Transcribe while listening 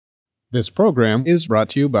This program is brought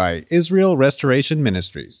to you by Israel Restoration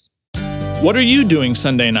Ministries. What are you doing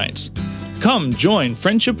Sunday nights? Come join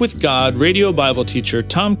Friendship with God radio Bible teacher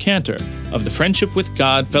Tom Cantor of the Friendship with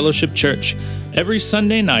God Fellowship Church every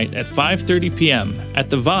Sunday night at 5:30 p.m. at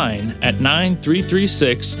The Vine at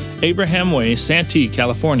 9336 Abraham Way, Santee,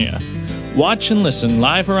 California. Watch and listen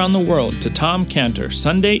live around the world to Tom Cantor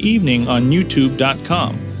Sunday evening on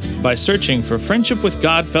YouTube.com by searching for Friendship with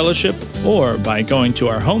God Fellowship or by going to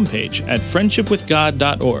our homepage at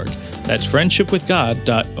friendshipwithgod.org. That's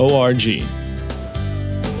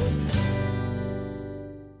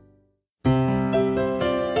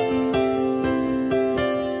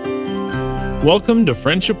Welcome to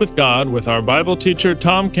Friendship with God with our Bible teacher,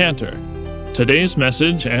 Tom Cantor. Today's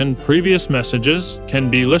message and previous messages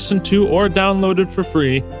can be listened to or downloaded for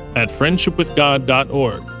free at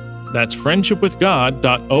friendshipwithgod.org. That's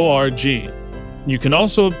friendshipwithgod.org. You can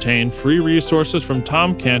also obtain free resources from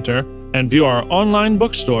Tom Cantor and view our online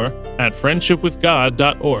bookstore at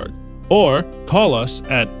friendshipwithgod.org or call us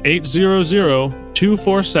at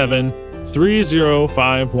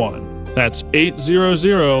 800-247-3051. That's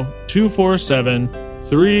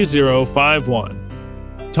 800-247-3051.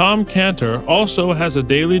 Tom Cantor also has a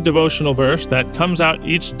daily devotional verse that comes out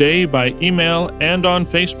each day by email and on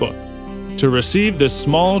Facebook. To receive this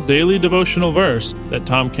small daily devotional verse that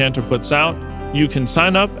Tom Cantor puts out, you can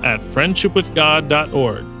sign up at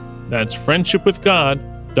friendshipwithgod.org. That's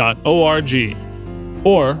friendshipwithgod.org.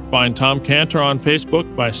 Or find Tom Cantor on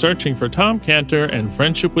Facebook by searching for Tom Cantor and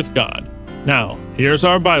Friendship with God. Now, here's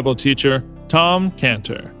our Bible teacher, Tom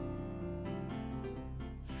Cantor.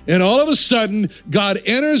 And all of a sudden, God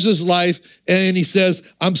enters his life and he says,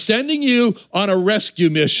 I'm sending you on a rescue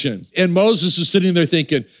mission. And Moses is sitting there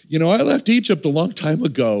thinking, I left Egypt a long time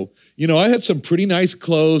ago. I had some pretty nice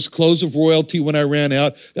clothes of royalty when I ran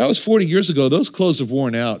out. That was 40 years ago. Those clothes have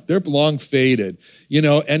worn out. They're long faded,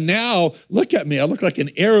 and now look at me. I look like an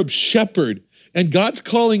Arab shepherd. And God's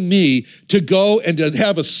calling me to go and to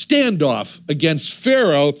have a standoff against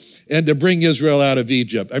Pharaoh and to bring Israel out of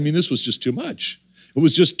Egypt. I mean, this was just too much. It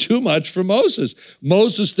was just too much for Moses.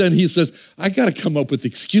 Moses then, he says, I got to come up with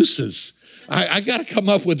excuses. I got to come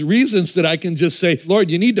up with reasons that I can just say, Lord,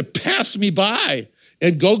 you need to pass me by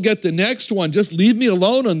and go get the next one. Just leave me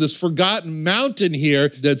alone on this forgotten mountain here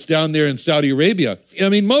that's down there in Saudi Arabia. I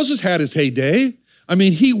mean, Moses had his heyday. I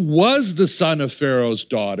mean, he was the son of Pharaoh's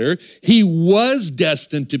daughter. He was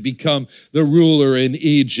destined to become the ruler in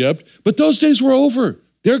Egypt, but those days were over.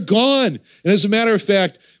 They're gone. And as a matter of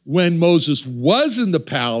fact, when Moses was in the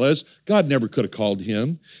palace, God never could have called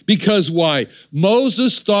him. Because why?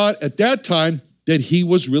 Moses thought at that time that he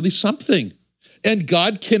was really something. And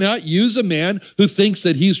God cannot use a man who thinks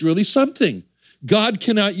that he's really something. God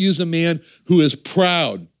cannot use a man who is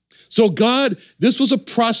proud. So this was a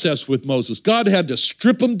process with Moses. God had to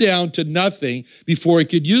strip him down to nothing before he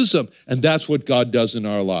could use him. And that's what God does in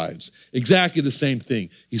our lives. Exactly the same thing.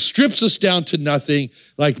 He strips us down to nothing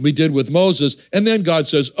like we did with Moses. And then God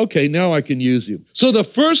says, okay, now I can use you. So the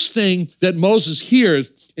first thing that Moses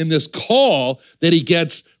hears in this call that he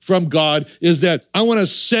gets from God is that I want to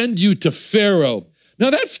send you to Pharaoh. Now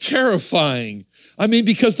that's terrifying. I mean,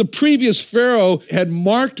 because the previous Pharaoh had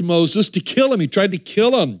marked Moses to kill him. He tried to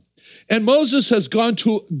kill him. And Moses has gone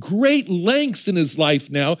to great lengths in his life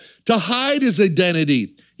now to hide his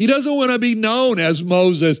identity. He doesn't want to be known as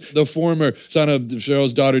Moses, the former son of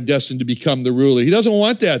Pharaoh's daughter destined to become the ruler. He doesn't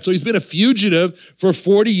want that. So he's been a fugitive for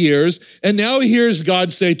 40 years. And now he hears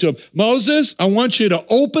God say to him, Moses, I want you to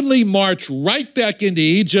openly march right back into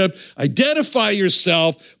Egypt, identify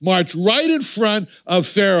yourself, march right in front of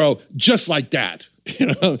Pharaoh, just like that.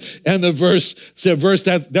 And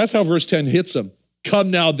the that's how verse 10 hits him.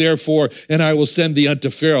 Come now, therefore, and I will send thee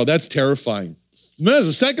unto Pharaoh. That's terrifying. And then there's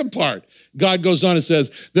the second part. God goes on and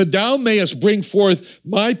says, that thou mayest bring forth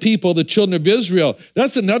my people, the children of Israel.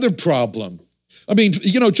 That's another problem. I mean,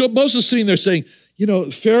 Moses is sitting there saying,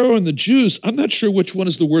 Pharaoh and the Jews, I'm not sure which one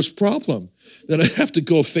is the worst problem that I have to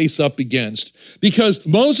go face up against. Because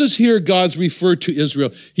Moses here, God's referred to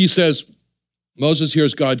Israel. He says, Moses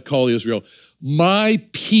hears God call Israel, my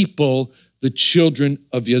people, the children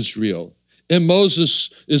of Israel. And Moses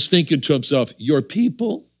is thinking to himself, your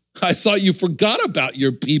people? I thought you forgot about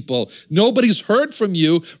your people. Nobody's heard from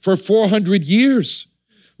you for 400 years.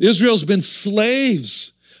 Israel's been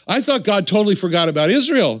slaves. I thought God totally forgot about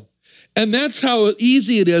Israel. And that's how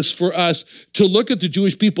easy it is for us to look at the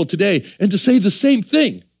Jewish people today and to say the same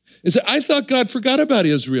thing. Is that I thought God forgot about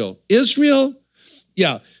Israel. Israel?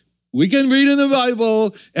 Yeah. We can read in the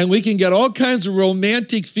Bible and we can get all kinds of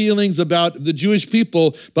romantic feelings about the Jewish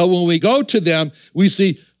people, but when we go to them, we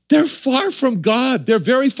see They're far from God. They're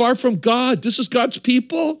very far from God. This is God's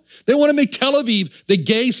people. They want to make Tel Aviv the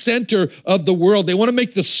gay center of the world. They want to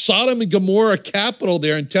make the Sodom and Gomorrah capital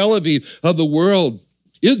there in Tel Aviv of the world.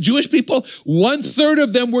 Jewish people, 1/3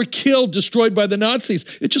 of them were killed, destroyed by the Nazis.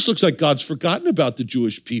 It just looks like God's forgotten about the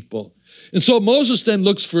Jewish people. And so Moses then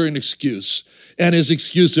looks for an excuse. And his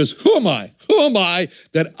excuse is, who am I? Who am I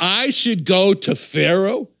that I should go to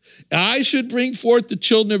Pharaoh? I should bring forth the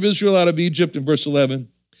children of Israel out of Egypt in verse 11.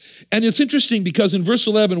 And it's interesting because in verse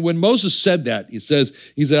 11, when Moses said that, he said,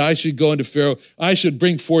 I should go into Pharaoh. I should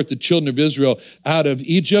bring forth the children of Israel out of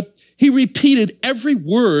Egypt. He repeated every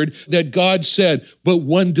word that God said, but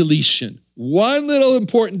one deletion. One little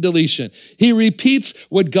important deletion. He repeats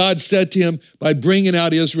what God said to him by bringing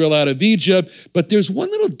out Israel out of Egypt. But there's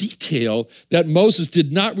one little detail that Moses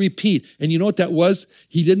did not repeat. And you know what that was?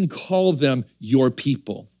 He didn't call them your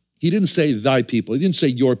people. He didn't say thy people. He didn't say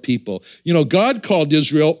your people. You know, God called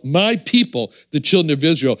Israel my people, the children of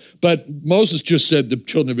Israel. But Moses just said the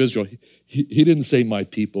children of Israel. He didn't say my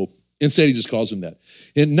people. Instead, he just calls them that.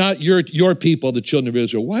 And not your people, the children of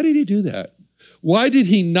Israel. Why did he do that? Why did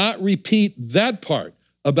he not repeat that part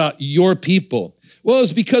about your people? Well,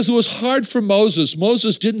 it's because it was hard for Moses.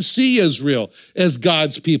 Moses didn't see Israel as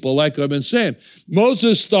God's people, like I've been saying.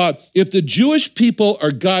 Moses thought, if the Jewish people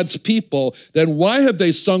are God's people, then why have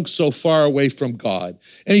they sunk so far away from God?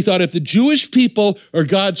 And he thought, if the Jewish people are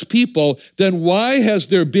God's people, then why has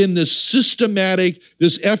there been this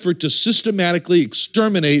effort to systematically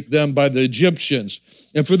exterminate them by the Egyptians?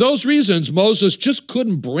 And for those reasons, Moses just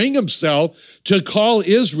couldn't bring himself to call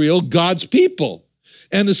Israel God's people.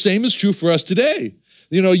 And the same is true for us today.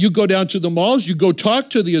 You know, you go down to the malls, you go talk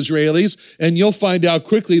to the Israelis, and you'll find out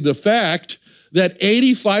quickly the fact that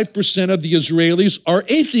 85% of the Israelis are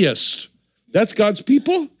atheists. That's God's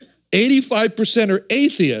people. 85% are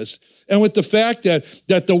atheists. And with the fact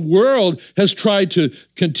that the world has tried to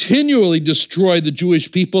continually destroy the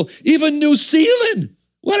Jewish people, even New Zealand.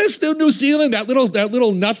 What is New Zealand? That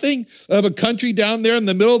little nothing of a country down there in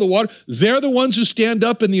the middle of the water. They're the ones who stand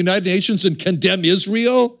up in the United Nations and condemn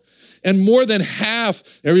Israel. And more than half,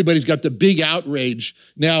 everybody's got the big outrage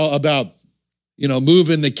now about,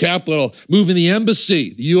 moving the capital, moving the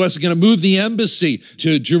embassy. The U.S. is going to move the embassy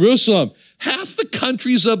to Jerusalem. Half the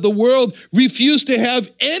countries of the world refuse to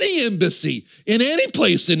have any embassy in any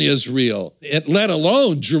place in Israel, let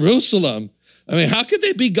alone Jerusalem. I mean, how could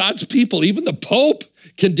they be God's people? Even the Pope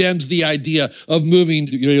condemns the idea of moving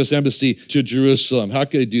the U.S. embassy to Jerusalem. How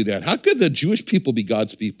could they do that? How could the Jewish people be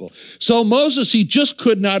God's people? So Moses, he just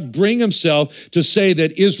could not bring himself to say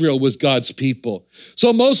that Israel was God's people.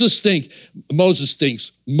 So Moses thinks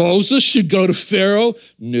Moses should go to Pharaoh?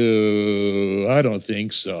 No, I don't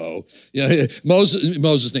think so.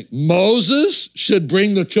 Moses thinks Moses should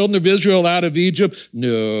bring the children of Israel out of Egypt?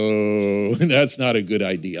 No, that's not a good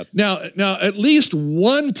idea. Now, at least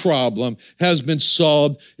one problem has been solved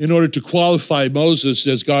in order to qualify Moses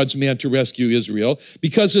as God's man to rescue Israel,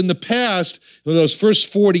 because in the past, those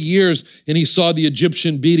first 40 years, and he saw the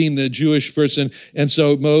Egyptian beating the Jewish person, and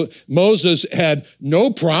so Moses had no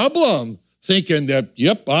problem thinking that,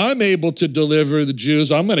 yep, I'm able to deliver the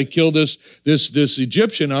Jews. I'm going to kill this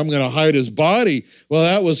Egyptian. I'm going to hide his body. Well,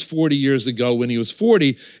 that was 40 years ago when he was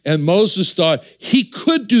 40, and Moses thought he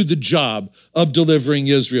could do the job of delivering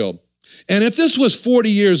Israel. And if this was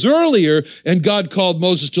 40 years earlier and God called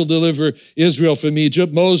Moses to deliver Israel from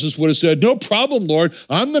Egypt, Moses would have said, no problem, Lord.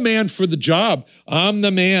 I'm the man for the job. I'm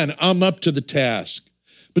the man. I'm up to the task.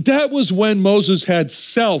 But that was when Moses had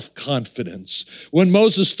self-confidence, when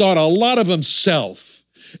Moses thought a lot of himself.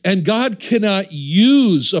 And God cannot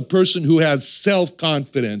use a person who has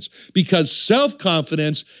self-confidence, because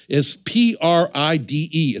self-confidence is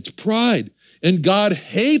P-R-I-D-E. It's pride. And God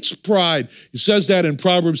hates pride. He says that in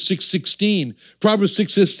Proverbs 6:16. Proverbs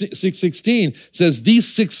 6:16 says,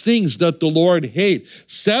 these 6 things doth the Lord hate.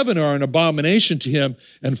 7 are an abomination to him.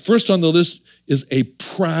 And first on the list is a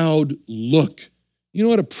proud look. You know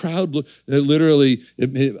what a proud look, literally,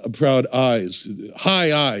 proud eyes,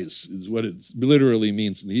 high eyes is what it literally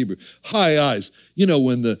means in the Hebrew. High eyes. You know,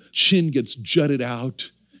 when the chin gets jutted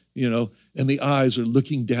out, and the eyes are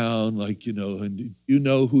looking down like, and you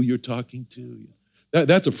know who you're talking to.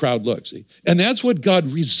 That's a proud look, see? And that's what God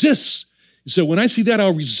resists. So when I see that,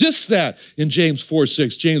 I'll resist that in James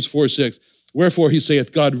 4:6. James 4:6. Wherefore he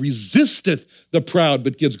saith, God resisteth the proud,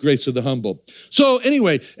 but gives grace to the humble. So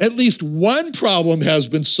anyway, at least one problem has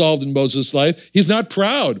been solved in Moses' life. He's not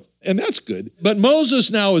proud, and that's good. But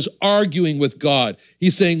Moses now is arguing with God.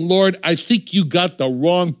 He's saying, Lord, I think you got the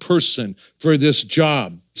wrong person for this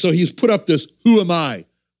job. So he's put up this, who am I?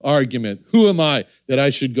 argument. Who am I that I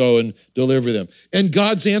should go and deliver them? And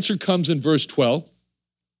God's answer comes in verse 12.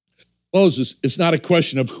 Moses, it's not a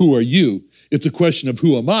question of who are you, it's a question of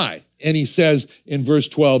who am I? And he says in verse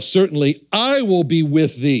 12, certainly I will be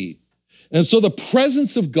with thee. And so the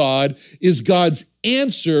presence of God is God's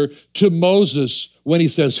answer to Moses when he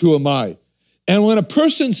says, who am I? And when a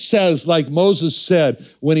person says, like Moses said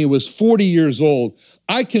when he was 40 years old,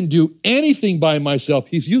 I can do anything by myself,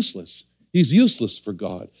 he's useless. He's useless for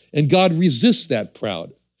God. And God resists that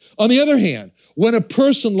proud. On the other hand, when a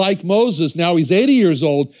person like Moses, now he's 80 years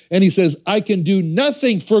old, and he says, I can do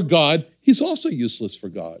nothing for God, he's also useless for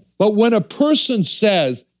God. But when a person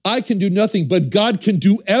says, I can do nothing, but God can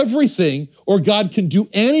do everything, or God can do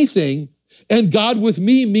anything, and God with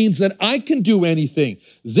me means that I can do anything,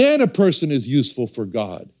 then a person is useful for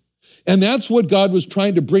God. And that's what God was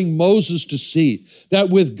trying to bring Moses to see, that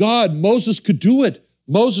with God, Moses could do it.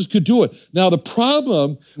 Moses could do it. Now, the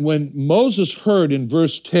problem, when Moses heard in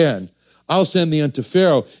verse 10, I'll send thee unto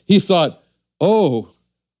Pharaoh, he thought, oh,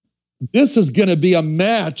 this is going to be a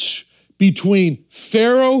match between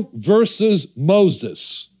Pharaoh versus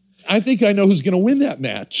Moses. I think I know who's going to win that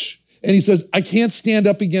match. And he says, I can't stand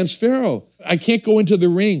up against Pharaoh. I can't go into the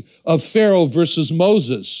ring of Pharaoh versus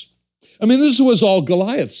Moses. I mean, this was all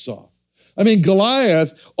Goliath saw. I mean,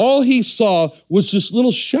 Goliath, all he saw was this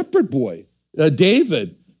little shepherd boy,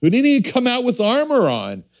 David, who didn't even come out with armor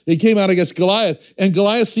on. He came out against Goliath, and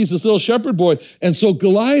Goliath sees this little shepherd boy. And so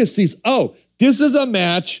Goliath sees, oh, this is a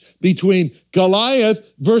match between Goliath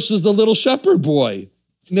versus the little shepherd boy.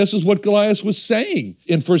 And this is what Goliath was saying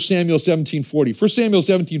in 1 Samuel 17:40. 1 Samuel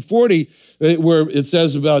 17:40, where it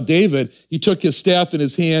says about David, he took his staff in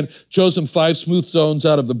his hand, chose him 5 smooth stones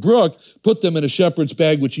out of the brook, put them in a shepherd's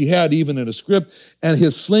bag, which he had even in a scrip, and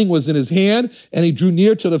his sling was in his hand, and he drew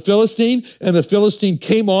near to the Philistine, and the Philistine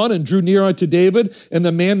came on and drew near unto David, and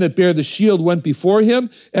the man that bare the shield went before him,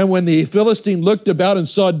 and when the Philistine looked about and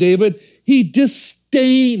saw David, he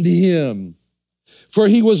disdained him. For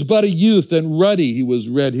he was but a youth and ruddy, he was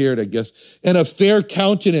red-haired, I guess, and of fair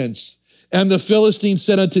countenance. And the Philistine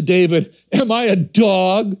said unto David, am I a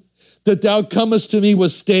dog that thou comest to me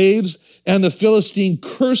with staves? And the Philistine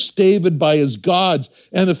cursed David by his gods.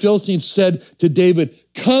 And the Philistine said to David,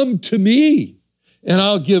 come to me, and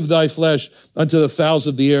I'll give thy flesh unto the fowls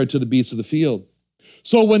of the air, to the beasts of the field.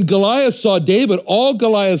 So when Goliath saw David, all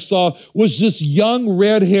Goliath saw was this young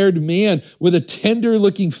red-haired man with a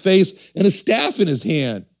tender-looking face and a staff in his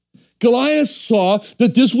hand. Goliath saw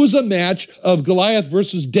that this was a match of Goliath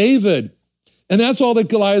versus David. And that's all that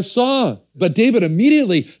Goliath saw. But David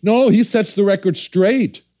immediately, no, he sets the record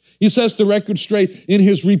straight. He sets the record straight in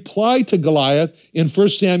his reply to Goliath in 1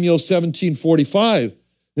 Samuel 17:45.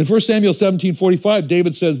 In 1 Samuel 17:45,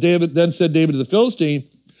 David then said to the Philistine,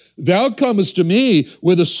 thou comest to me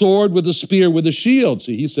with a sword, with a spear, with a shield.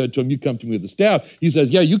 See, he said to him, you come to me with a staff. He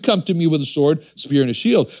says, yeah, you come to me with a sword, spear, and a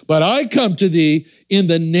shield. But I come to thee in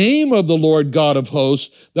the name of the Lord God of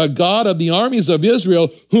hosts, the God of the armies of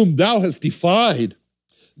Israel, whom thou hast defied.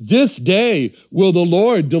 This day will the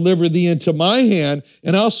Lord deliver thee into my hand,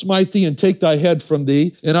 and I'll smite thee and take thy head from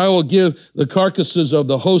thee, and I will give the carcasses of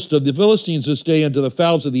the host of the Philistines this day unto the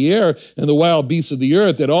fowls of the air and the wild beasts of the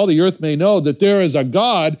earth, that all the earth may know that there is a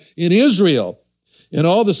God in Israel. And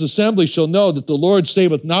all this assembly shall know that the Lord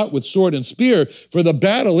saveth not with sword and spear, for the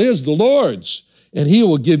battle is the Lord's, and he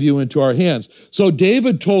will give you into our hands. So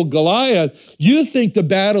David told Goliath, you think the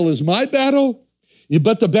battle is my battle?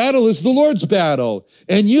 But the battle is the Lord's battle.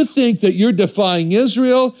 And you think that you're defying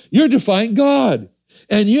Israel, you're defying God.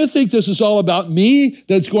 And you think this is all about me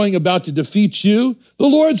that's going about to defeat you? The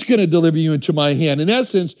Lord's going to deliver you into my hand. In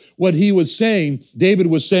essence, what he was saying, David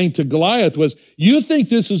was saying to Goliath was, you think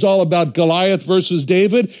this is all about Goliath versus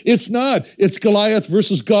David? It's not. It's Goliath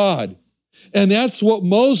versus God. And that's what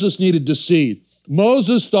Moses needed to see.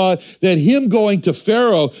 Moses thought that him going to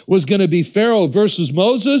Pharaoh was going to be Pharaoh versus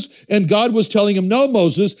Moses, and God was telling him, no,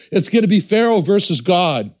 Moses, it's going to be Pharaoh versus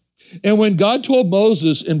God. And when God told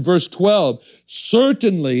Moses in verse 12,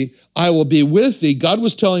 certainly I will be with thee, God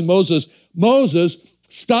was telling Moses, Moses,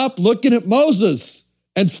 stop looking at Moses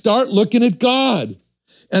and start looking at God.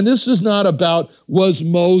 And this is not about, was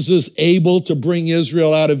Moses able to bring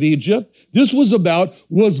Israel out of Egypt? This was about,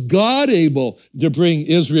 was God able to bring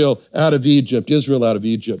Israel out of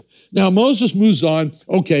Egypt? Now, Moses moves on.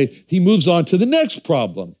 Okay, he moves on to the next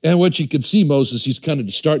problem. And what you can see, Moses, he's kind of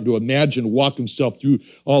starting to imagine, walk himself through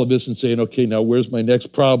all of this and saying, okay, now where's my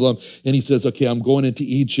next problem? And he says, okay, I'm going into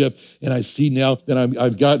Egypt, and I see now that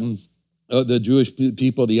I've gotten the Jewish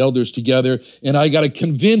people, the elders together, and I got to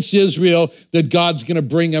convince Israel that God's going to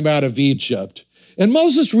bring them out of Egypt. And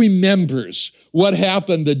Moses remembers what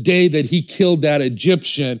happened the day that he killed that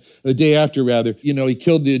Egyptian, the day after rather. He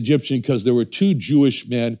killed the Egyptian because there were two Jewish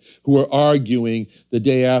men who were arguing the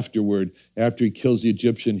day afterward. After he kills the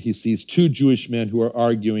Egyptian, he sees two Jewish men who are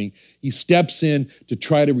arguing. He steps in to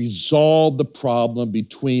try to resolve the problem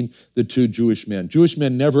between the two Jewish men. Jewish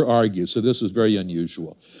men never argue, so this was very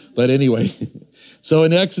unusual. But anyway, so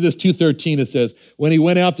in Exodus 2:13 it says, when he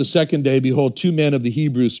went out the second day, behold, two men of the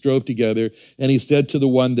Hebrews strove together, and he said to the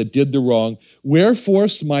one that did the wrong, wherefore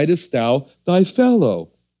smitest thou thy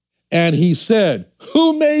fellow? And he said,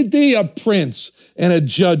 who made thee a prince and a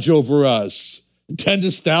judge over us?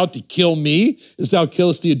 Intendest thou to kill me as thou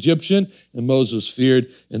killest the Egyptian? And Moses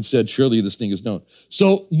feared and said, surely this thing is known.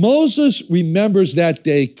 So Moses remembers that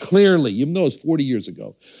day clearly, even though it was 40 years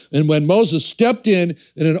ago. And when Moses stepped in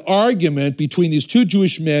an argument between these two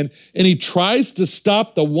Jewish men, and he tries to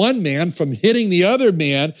stop the one man from hitting the other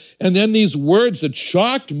man, and then these words that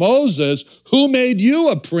shocked Moses, who made you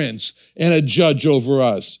a prince and a judge over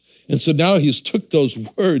us? And so now he's took those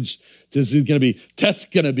words. That's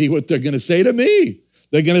going to be what they're going to say to me.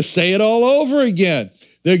 They're going to say it all over again.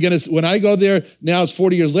 When I go there, now it's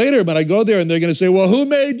 40 years later, but I go there and they're going to say, well, who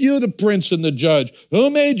made you the prince and the judge? Who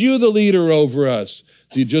made you the leader over us?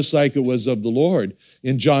 See, just like it was of the Lord.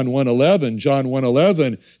 In John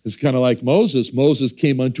 1:11 is kind of like Moses. Moses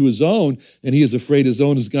came unto his own, and he is afraid his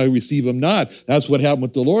own is going to receive him not. That's what happened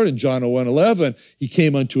with the Lord in John 1:11. He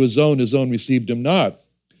came unto his own received him not.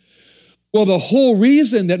 Well, the whole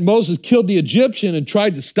reason that Moses killed the Egyptian and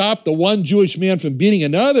tried to stop the one Jewish man from beating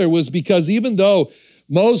another was because even though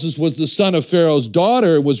Moses was the son of Pharaoh's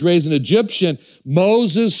daughter, was raised an Egyptian,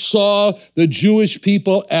 Moses saw the Jewish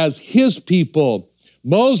people as his people.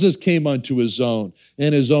 Moses came unto his own,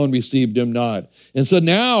 and his own received him not. And so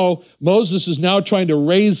now Moses is now trying to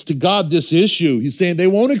raise to God this issue. He's saying, they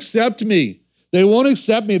won't accept me. They won't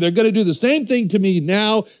accept me. They're going to do the same thing to me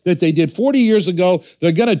now that they did 40 years ago.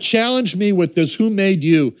 They're going to challenge me with this who made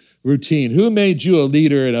you routine. Who made you a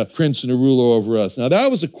leader and a prince and a ruler over us? Now, that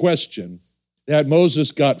was a question that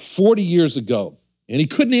Moses got 40 years ago, and he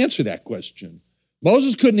couldn't answer that question.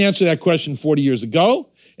 Moses couldn't answer that question 40 years ago,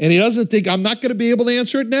 and he doesn't think, I'm not going to be able to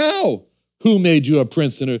answer it now. Who made you a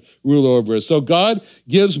prince and a ruler over us? So God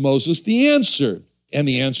gives Moses the answer, and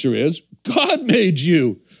the answer is, God made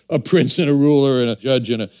you a prince and a ruler and a judge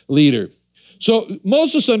and a leader. So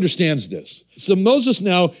Moses understands this. So Moses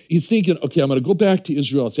now, he's thinking, okay, I'm going to go back to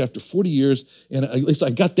Israel. It's after 40 years, and at least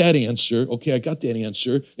I got that answer. Okay, I got that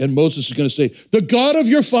answer. And Moses is going to say, the God of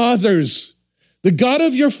your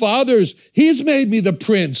fathers, he's made me the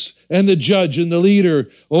prince and the judge and the leader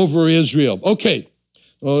over Israel. Okay,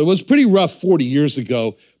 well, it was pretty rough 40 years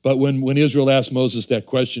ago, but when Israel asked Moses that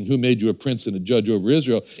question, who made you a prince and a judge over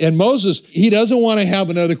Israel? And Moses, he doesn't want to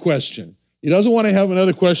have another question. He doesn't want to have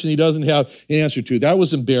another question he doesn't have an answer to. That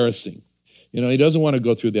was embarrassing. He doesn't want to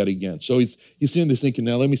go through that again. So he's sitting there thinking,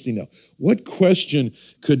 now let me see now. What question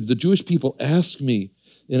could the Jewish people ask me?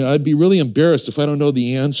 I'd be really embarrassed if I don't know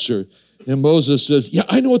the answer. And Moses says, yeah,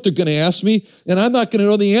 I know what they're going to ask me, and I'm not going to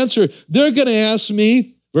know the answer. They're going to ask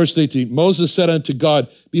me, verse 18, Moses said unto God,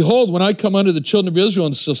 behold, when I come unto the children of Israel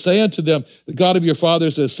and shall say unto them, the God of your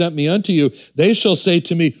fathers has sent me unto you, they shall say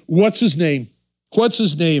to me, what's his name? What's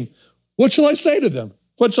his name? What shall I say to them?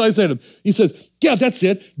 What shall I say to them? He says, yeah, that's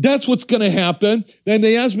it. That's what's going to happen. Then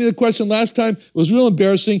they asked me the question last time. It was real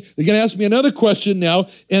embarrassing. They're going to ask me another question now,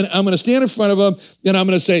 and I'm going to stand in front of them, and I'm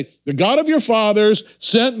going to say, the God of your fathers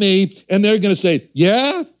sent me, and they're going to say,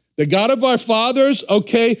 yeah, the God of our fathers,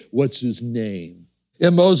 okay, what's his name?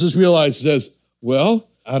 And Moses realizes, says, well,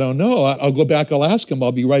 I don't know. I'll go back. I'll ask him.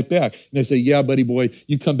 I'll be right back. And they say, yeah, buddy boy,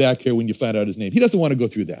 you come back here when you find out his name. He doesn't want to go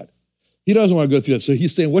through that. So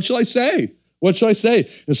he's saying, what shall I say? What shall I say?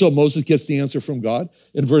 And so Moses gets the answer from God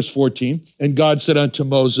in verse 14. And God said unto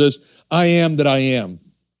Moses, I am that I am.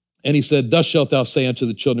 And he said, thus shalt thou say unto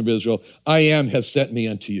the children of Israel, I am has sent me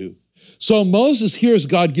unto you. So Moses hears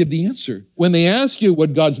God give the answer. When they ask you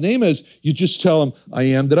what God's name is, you just tell them, I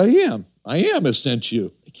am that I am. I am has sent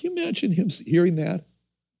you. Can you imagine him hearing that?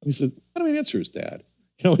 He said, what kind of an answer is that?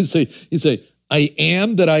 He'd say, I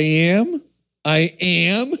am that I am. I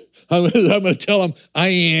am. I'm going to tell them, I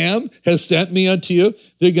am has sent me unto you.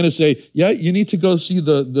 They're going to say, yeah, you need to go see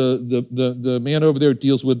the man over there who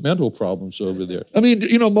deals with mental problems over there.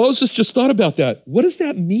 Moses just thought about that. What does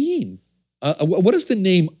that mean? What does the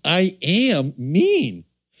name I am mean?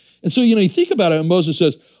 And so, you think about it, and Moses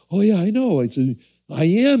says, oh yeah, I know. I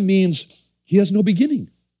am means he has no beginning.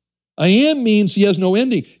 I am means he has no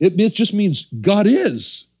ending. It just means God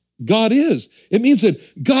is. God is. It means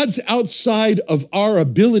that God's outside of our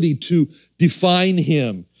ability to define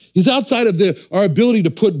him. He's outside of our ability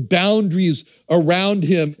to put boundaries around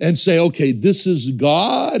him and say, okay, this is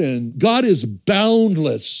God, and God is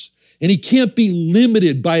boundless, and he can't be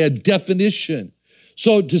limited by a definition.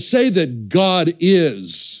 So to say that God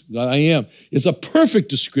is, I am, is a perfect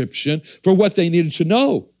description for what they needed to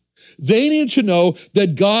know. They needed to know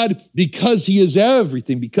that God, because he is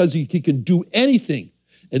everything, because he can do anything,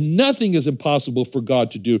 and nothing is impossible for God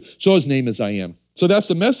to do, so his name is I am. So that's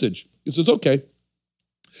the message. He says, okay.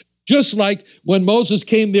 Just like when Moses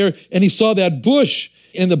came there and he saw that bush,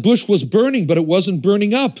 and the bush was burning, but it wasn't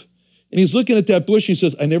burning up. And he's looking at that bush, and he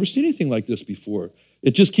says, I never seen anything like this before.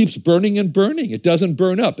 It just keeps burning and burning. It doesn't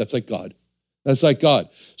burn up. That's like God. That's like God.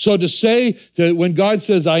 So to say that when God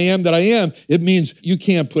says, I am that I am, it means you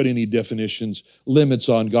can't put any definitions, limits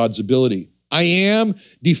on God's ability. I am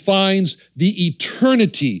defines the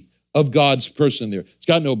eternity of God's person there. It's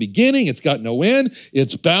got no beginning. It's got no end.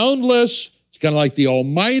 It's boundless. It's kind of like the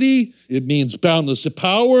Almighty. It means boundless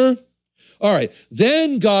power. All right.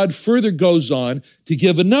 Then God further goes on to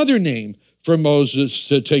give another name for Moses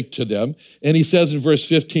to take to them. And he says in verse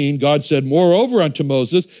 15, God said, moreover unto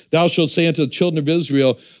Moses, thou shalt say unto the children of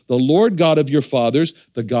Israel, the Lord God of your fathers,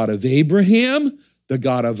 the God of Abraham, the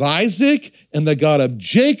God of Isaac, and the God of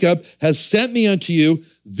Jacob has sent me unto you.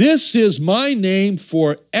 This is my name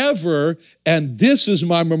forever, and this is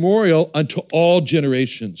my memorial unto all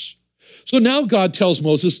generations. So now God tells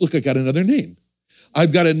Moses, look, I got another name.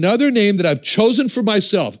 I've got another name that I've chosen for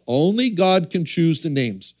myself. Only God can choose the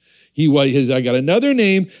names. I got another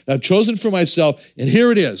name that I've chosen for myself, and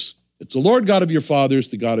here it is. It's the Lord God of your fathers,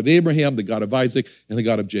 the God of Abraham, the God of Isaac, and the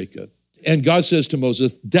God of Jacob. And God says to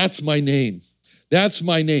Moses, that's my name. That's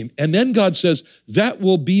my name. And then God says, that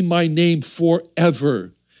will be my name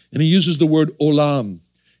forever. And he uses the word olam.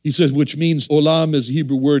 He says, which means, olam is a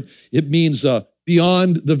Hebrew word. It means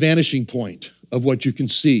beyond the vanishing point of what you can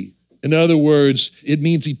see. In other words, it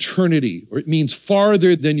means eternity, or it means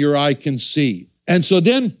farther than your eye can see. And so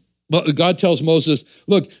then God tells Moses,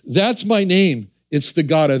 look, that's my name. It's the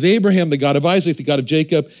God of Abraham, the God of Isaac, the God of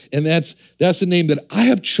Jacob, and that's the name that I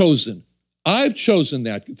have chosen. I've chosen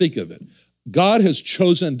that. Think of it. God has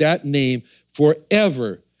chosen that name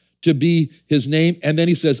forever to be his name. And then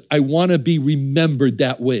he says, I want to be remembered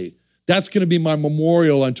that way. That's going to be my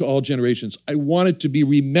memorial unto all generations. I want it to be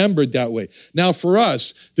remembered that way. Now, for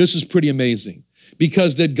us, this is pretty amazing.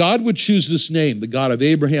 Because that God would choose this name, the God of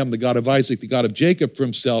Abraham, the God of Isaac, the God of Jacob for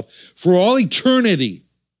himself, for all eternity,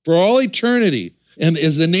 and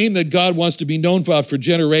is the name that God wants to be known for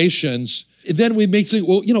generations. And then we make think,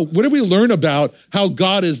 well, what do we learn about how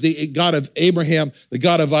God is the God of Abraham, the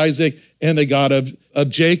God of Isaac, and the God of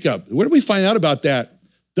Jacob? Where do we find out about that?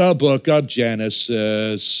 The book of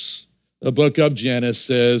Genesis. The book of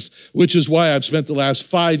Genesis, which is why I've spent the last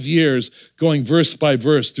 5 years going verse by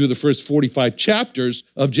verse through the first 45 chapters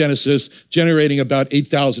of Genesis, generating about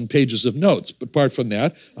 8,000 pages of notes. But apart from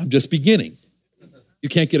that, I'm just beginning. You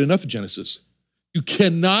can't get enough of Genesis. You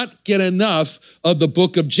cannot get enough of the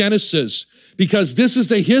book of Genesis, because this is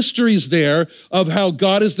the histories there of how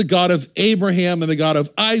God is the God of Abraham and the God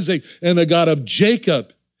of Isaac and the God of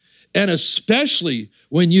Jacob. And especially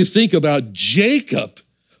when you think about Jacob.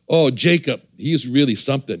 Oh, Jacob, he's really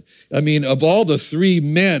something. I mean, of all the three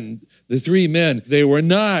men, they were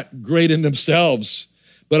not great in themselves.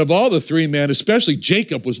 But of all the three men, especially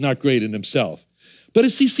Jacob was not great in himself. But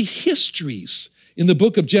it's these histories in the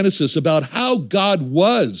book of Genesis about how God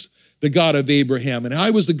was the God of Abraham, and how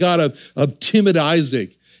he was the God of timid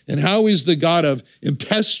Isaac, and how he's the God of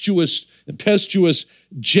impetuous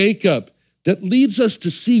Jacob, that leads us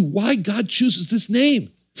to see why God chooses this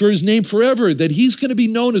name. For his name forever, that he's going to be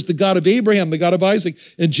known as the God of Abraham, the God of Isaac,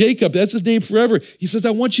 and Jacob. That's his name forever. He says,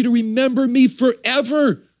 I want you to remember me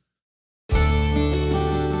forever.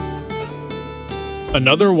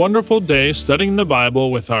 Another wonderful day studying the Bible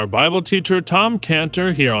with our Bible teacher, Tom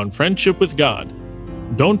Cantor, here on Friendship with God.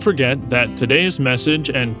 Don't forget that today's message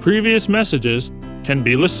and previous messages can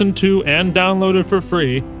be listened to and downloaded for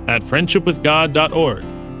free at friendshipwithgod.org.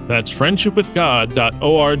 That's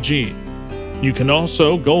friendshipwithgod.org. You can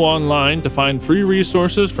also go online to find free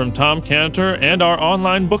resources from Tom Cantor and our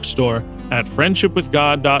online bookstore at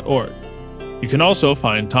friendshipwithgod.org. You can also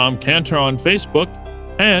find Tom Cantor on Facebook,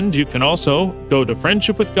 and you can also go to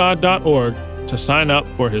friendshipwithgod.org to sign up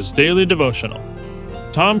for his daily devotional.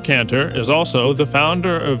 Tom Cantor is also the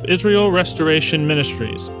founder of Israel Restoration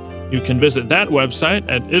Ministries. You can visit that website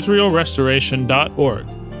at israelrestoration.org.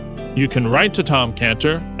 You can write to Tom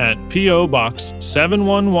Cantor at P.O. Box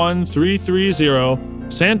 711330,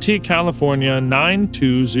 Santee, California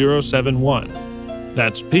 92071.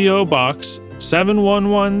 That's P.O. Box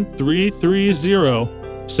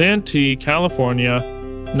 711330, Santee, California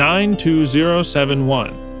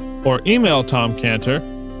 92071, or email Tom Cantor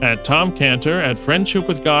at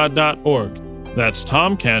tomcantor@friendshipwithgod.org. That's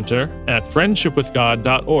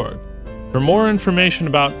tomcantor@friendshipwithgod.org. For more information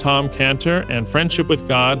about Tom Cantor and Friendship with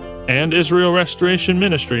God and Israel Restoration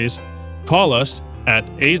Ministries, call us at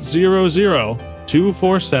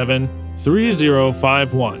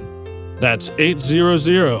 800-247-3051. That's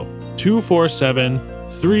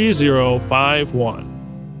 800-247-3051.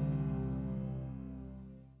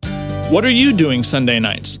 What are you doing Sunday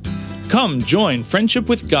nights? Come join Friendship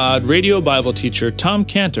with God radio Bible teacher Tom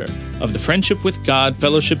Cantor of the Friendship with God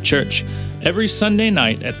Fellowship Church every Sunday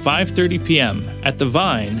night at 5:30 p.m. at The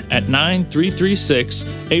Vine at 9336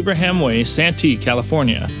 Abraham Way, Santee,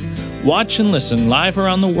 California. Watch and listen live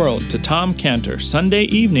around the world to Tom Cantor Sunday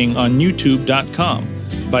evening on YouTube.com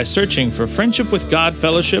by searching for Friendship with God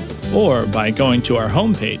Fellowship or by going to our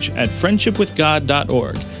homepage at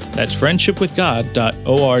friendshipwithgod.org. That's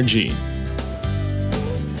friendshipwithgod.org.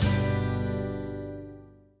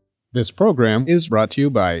 This program is brought to you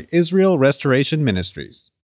by Israel Restoration Ministries.